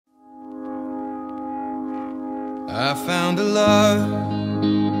I found a love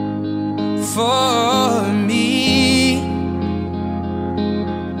for me.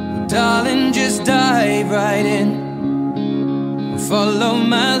 Well, darling, just dive right in and follow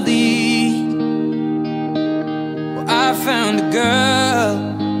my lead. Well, I found a girl,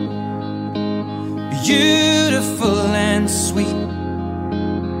 beautiful and sweet.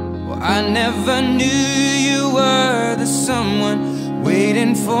 Well, I never knew you were the someone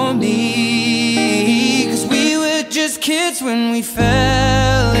waiting for me. 'Cause we were just kids when we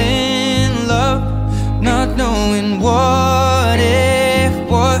fell in love, not knowing what it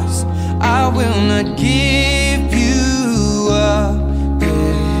was. I will not give you up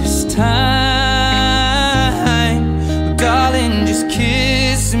this time. Well, darling, just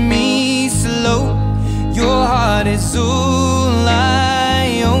kiss me slow. Your heart is all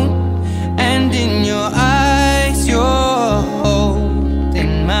I own, and in your eyes you're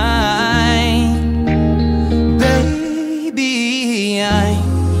holding mine. Baby, I'm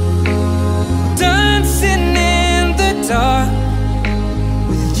dancing in the dark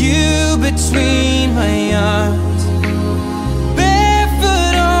with you between my arms,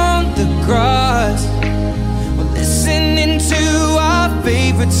 barefoot on the grass. We're listening to our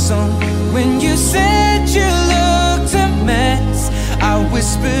favorite song. When you said you looked a mess, I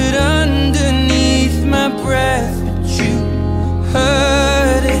whispered underneath my breath, but you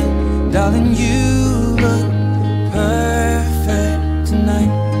heard it. Darling, you look perfect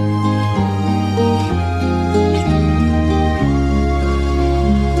tonight.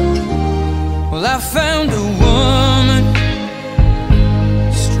 Well, I found a woman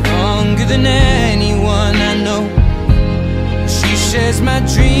stronger than anyone I know. She shares my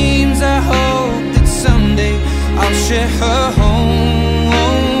dreams. I hope that someday I'll share her home.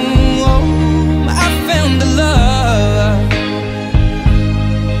 I found a love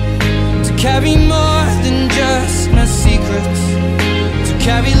to carry more than just my secrets, to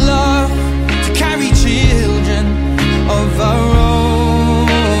carry love, to carry children of our own.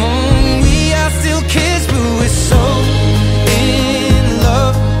 We are still kids, but we're so in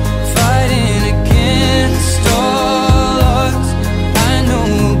love, fighting against all odds. I know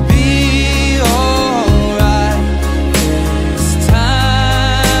we'll be alright this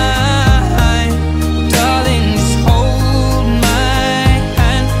time. Darling, just hold my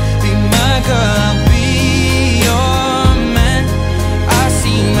hand, be my girl, I'll be your man. I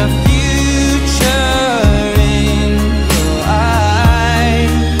see my future in your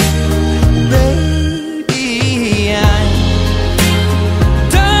eyes. Baby, I'm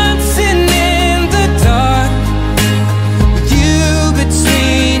dancing in the dark with you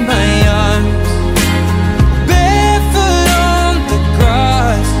between my arms, barefoot on the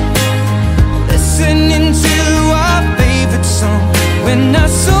grass, listening to our favorite song. When I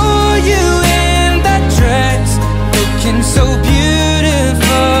saw you in that dress, looking so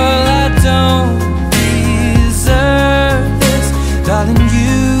beautiful, I don't deserve this. Darling,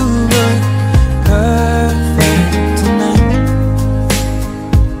 you look perfect tonight.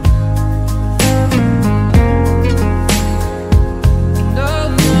 No,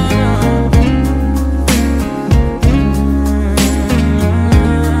 no,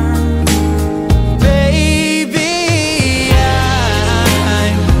 baby,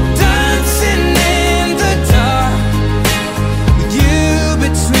 I'm dancing in the dark with you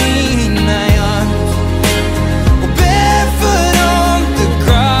between my arms, or barefoot on the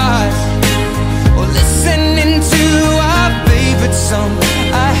grass, or listening to our favorite song.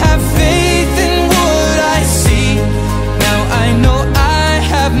 I have faith in what I see. Now I know I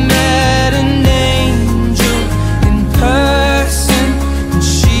have met an angel in person, and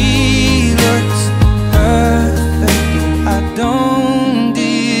she looks perfect. I don't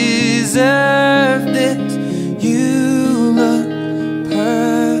deserve